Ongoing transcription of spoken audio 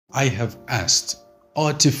I have asked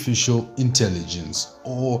artificial intelligence,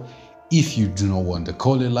 or if you do not want to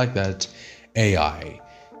call it like that, AI,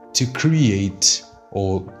 to create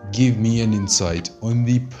or give me an insight on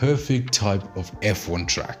the perfect type of F1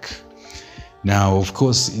 track. Now, of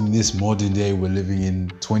course, in this modern day, we're living in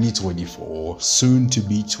 2024, soon to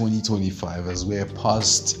be 2025, as we're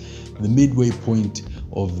past the midway point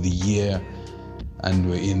of the year and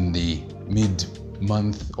we're in the mid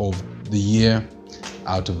month of the year.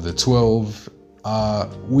 Out of the 12,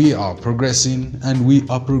 we are progressing, and we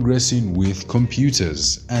are progressing with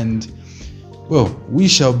computers. And well, we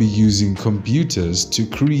shall be using computers to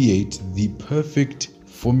create the perfect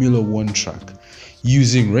Formula One track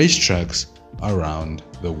using racetracks around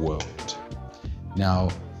the world. Now,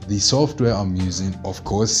 the software I'm using, of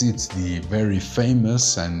course, it's the very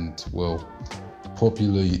famous and well,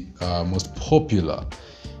 most popular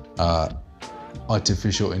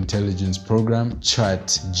artificial intelligence program,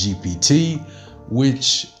 ChatGPT,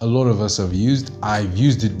 which a lot of us have used. I've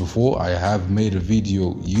used it before. I have made a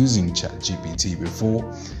video using ChatGPT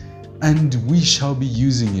before, and we shall be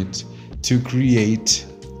using it to create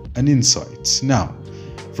an insight. Now,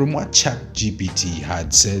 from what ChatGPT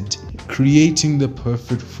had said, creating the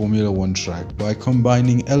perfect Formula One track by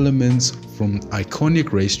combining elements from iconic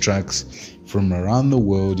racetracks from around the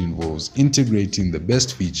world involves integrating the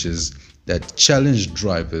best features that challenge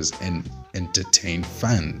drivers and entertain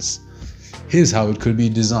fans. Here's how it could be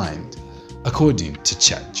designed, according to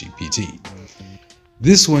ChatGPT.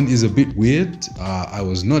 This one is a bit weird. I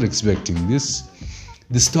was not expecting this.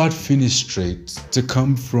 The start-finish straight to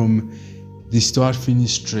come from the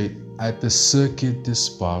start-finish straight at the Circuit de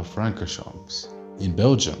Spa-Francorchamps in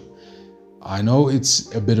Belgium. I know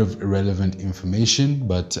it's a bit of irrelevant information,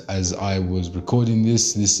 but as I was recording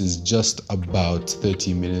this is just about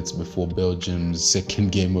 30 minutes before Belgium's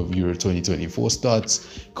second game of Euro 2024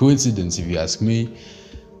 starts. Coincidence, if you ask me.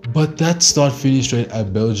 But that start-finish straight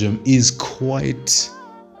at Belgium is quite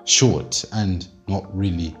short and not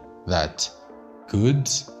really that good.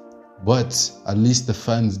 But at least the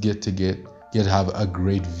fans get to have a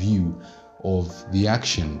great view of the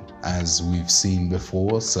action, as we've seen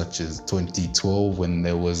before, such as 2012 when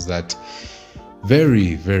there was that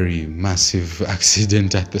very, very massive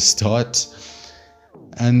accident at the start.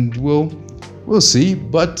 And we'll see,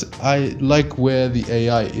 but I like where the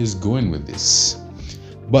AI is going with this.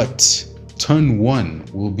 But turn 1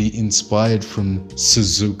 will be inspired from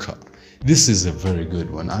Suzuka. This is a very good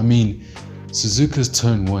one. I mean, Suzuka's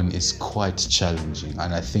turn 1 is quite challenging,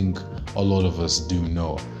 and I think a lot of us do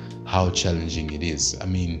know how challenging it is. I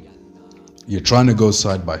mean, you're trying to go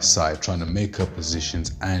side by side, trying to make up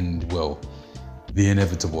positions, and well, the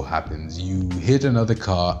inevitable happens. You hit another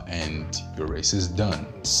car and your race is done,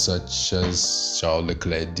 such as Charles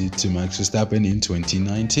Leclerc did to Max Verstappen in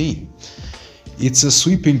 2019. It's a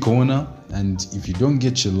sweeping corner, and if you don't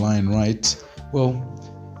get your line right, well,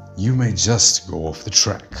 you may just go off the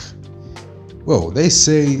track. Well, they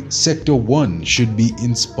say Sector 1 should be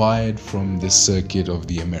inspired from the Circuit of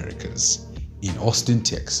the Americas in Austin,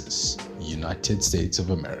 Texas, United States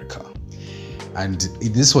of America. And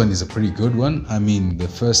this one is a pretty good one. I mean, the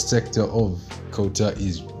first sector of COTA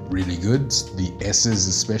is really good, the S's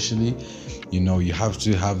especially. You know, you have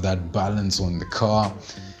to have that balance on the car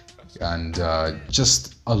and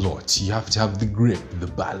just a lot. You have to have the grip, the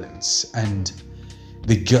balance, and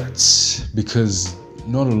the guts, because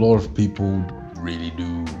not a lot of people really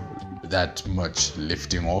do that much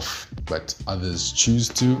lifting off, but others choose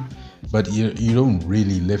to. But you don't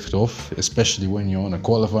really lift off, especially when you're on a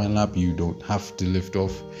qualifying lap. You don't have to lift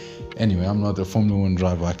off. Anyway, I'm not a Formula One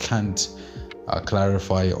driver. I can't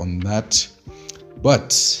clarify on that.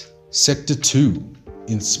 But Sector 2,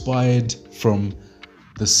 inspired from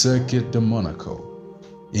the Circuit de Monaco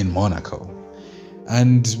in Monaco.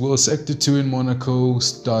 And well, Sector 2 in Monaco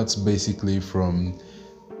starts basically from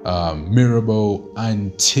Mirabeau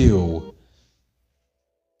until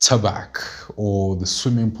Tabac, or the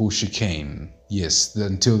swimming pool chicane. Yes,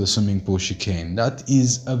 until the swimming pool chicane. That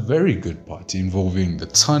is a very good part, involving the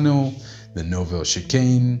tunnel, the Nouvelle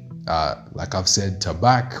chicane, like I've said,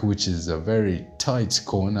 Tabac, which is a very tight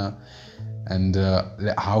corner. And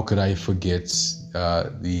how could I forget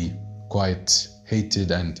the quite hated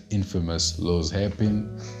and infamous Lowe's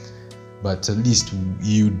hairpin? But at least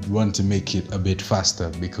you'd want to make it a bit faster,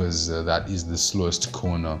 because that is the slowest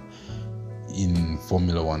corner in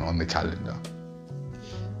Formula One on the calendar.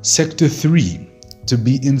 Sector 3, to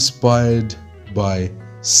be inspired by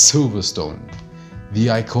Silverstone, the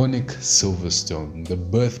iconic Silverstone, the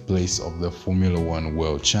birthplace of the Formula One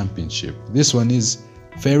World Championship. This one is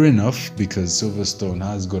fair enough, because Silverstone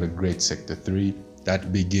has got a great Sector 3,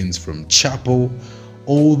 that begins from Chapel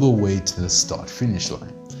all the way to the start finish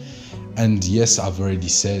line. And yes, I've already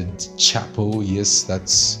said Chapel. Yes,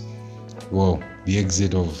 that's, well, the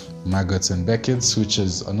exit of Maggots and Beckett's, which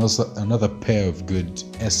is another pair of good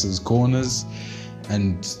S's corners,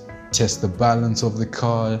 and test the balance of the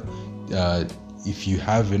car. If you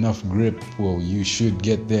have enough grip, well, you should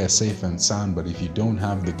get there safe and sound. But if you don't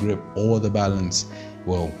have the grip or the balance,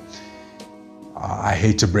 well, I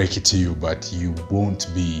hate to break it to you, but you won't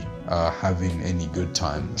be having any good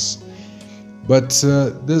times. But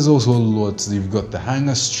there's also a lot. You've got the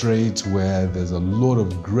hanger straight, where there's a lot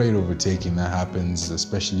of great overtaking that happens,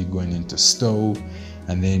 especially going into Stowe.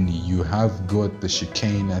 And then you have got the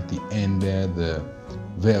chicane at the end there, the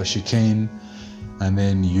Vale chicane. And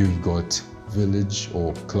then you've got Village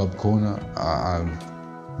or Club Corner.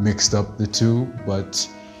 I've mixed up the two, but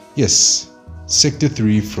yes, Sector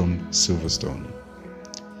 3 from Silverstone.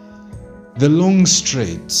 The long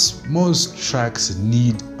straights. Most tracks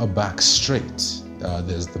need a back straight.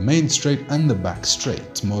 There's the main straight and the back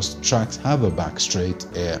straight. Most tracks have a back straight,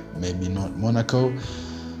 maybe not Monaco,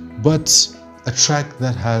 but a track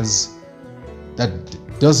that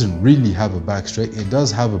doesn't really have a back straight. It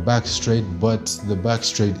does have a back straight, but the back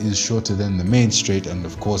straight is shorter than the main straight. And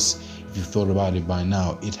of course, if you've thought about it by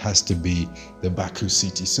now, it has to be the Baku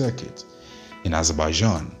City circuit in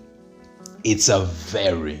Azerbaijan. It's a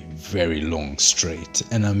very, very long straight.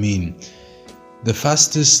 And I mean, the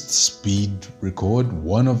fastest speed record,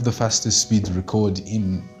 one of the fastest speeds recorded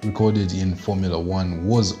in Formula One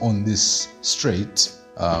was on this straight.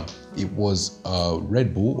 It was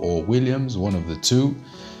Red Bull or Williams, one of the two.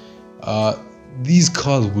 These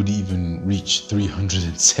cars would even reach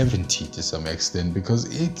 370 to some extent, because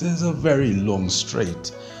it is a very long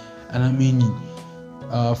straight. And I mean,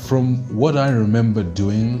 from what I remember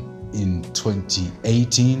doing in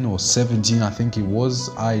 2018 or 17, I think it was,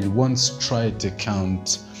 I once tried to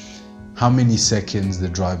count how many seconds the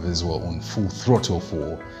drivers were on full throttle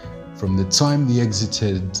for. From the time they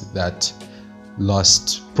exited that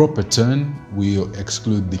last proper turn, we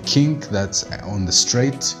exclude the kink that's on the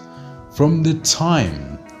straight. From the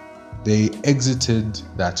time they exited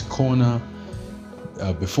that corner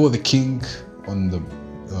before the kink on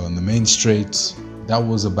the main straight, that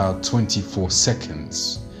was about 24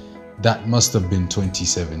 seconds. That must have been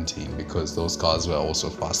 2017, because those cars were also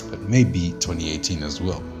fast, but maybe 2018 as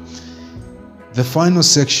well. The final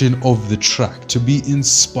section of the track to be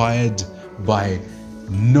inspired by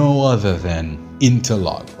no other than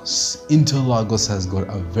Interlagos. Interlagos has got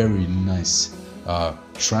a very nice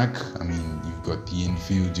track. I mean, you've got the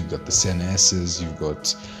infield, you've got the Senna S's, you've got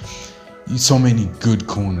so many good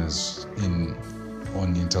corners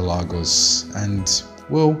on Interlagos, and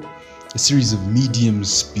well, a series of medium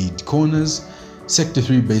speed corners. Sector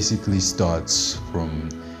 3 basically starts from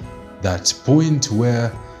that point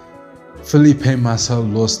where Felipe Massa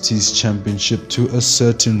lost his championship to a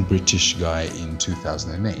certain British guy in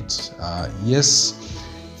 2008. Yes,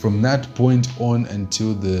 from that point on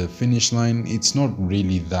until the finish line, it's not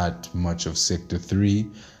really that much of Sector 3,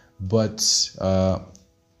 but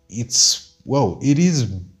it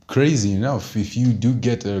is crazy enough. If you do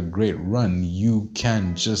get a great run, you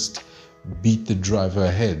can just beat the driver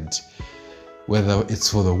ahead, whether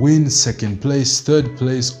it's for the win, second place, third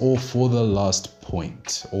place, or for the last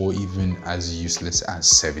point, or even as useless as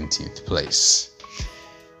 17th place.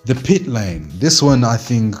 The pit lane. This one, I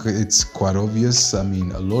think it's quite obvious. I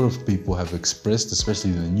mean, a lot of people have expressed,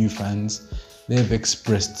 especially the new fans, they have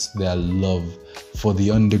expressed their love for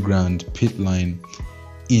the underground pit line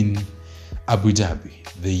in Abu Dhabi,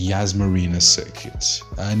 the Yas Marina circuit.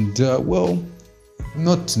 And well,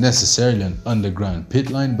 not necessarily an underground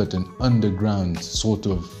pit line, but an underground sort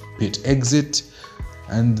of pit exit,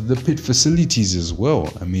 and the pit facilities as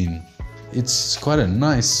well. I mean, it's quite a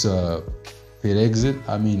nice pit exit.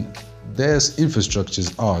 I mean, their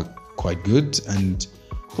infrastructures are quite good, and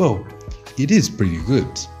well, it is pretty good.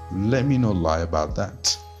 Let me not lie about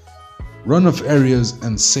that. Runoff areas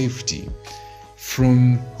and safety.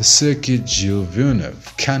 From the Circuit Gilles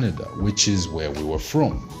Villeneuve, Canada, which is where we were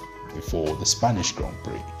from before the Spanish Grand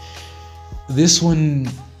Prix. This one,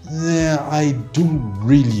 I don't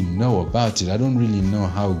really know about it. I don't really know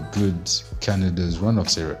how good Canada's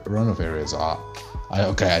runoff areas are.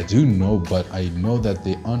 I do know, but I know that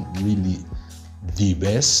they aren't really the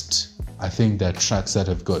best. I think there are tracks that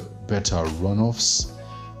have got better runoffs.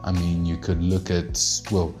 I mean, you could look at,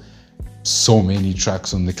 well, so many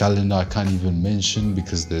tracks on the calendar I can't even mention,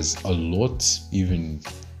 because there's a lot, even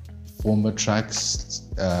former tracks,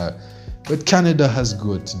 but Canada has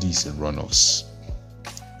got decent runoffs.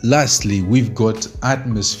 Lastly, we've got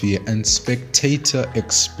atmosphere and spectator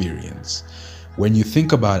experience. When you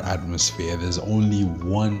think about atmosphere, there's only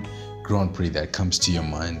one Grand Prix that comes to your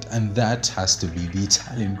mind, and that has to be the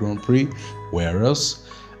Italian Grand Prix. Where else?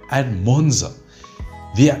 At Monza.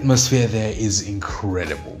 The atmosphere there is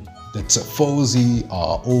incredible. The tifosi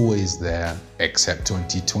are always there, except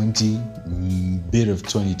 2020, bit of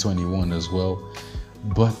 2021 as well.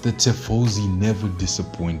 But the tifosi never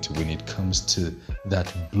disappoint when it comes to that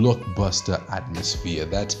blockbuster atmosphere,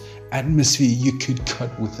 that atmosphere you could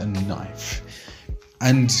cut with a knife.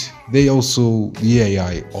 And the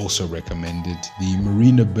AI also recommended the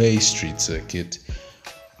Marina Bay Street Circuit.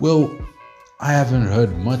 Well, I haven't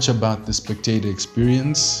heard much about the spectator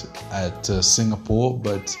experience at Singapore,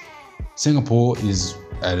 but Singapore is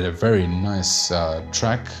at a very nice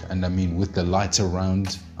track, and I mean, with the lights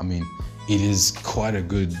around, I mean, it is quite a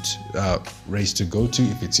good race to go to.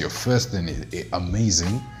 If it's your first, then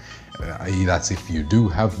amazing. That's if you do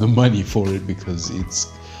have the money for it, because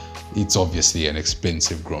it's obviously an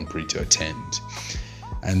expensive Grand Prix to attend.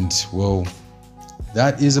 And well,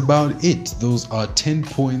 that is about it. Those are 10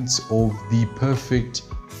 points of the perfect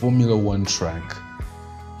Formula One track,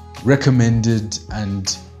 recommended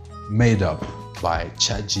and made up by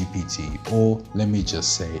ChatGPT, or let me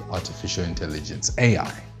just say artificial intelligence,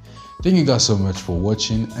 AI. Thank you guys so much for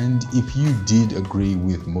watching, and if you did agree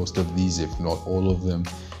with most of these, if not all of them,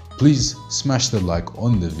 please smash the like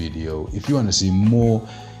on the video. If you want to see more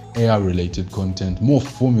AI related content, more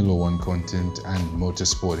Formula One content, and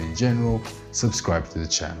motorsport in general, subscribe to the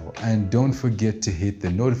channel, and don't forget to hit the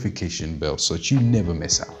notification bell so that you never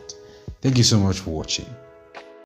miss out. Thank you so much for watching.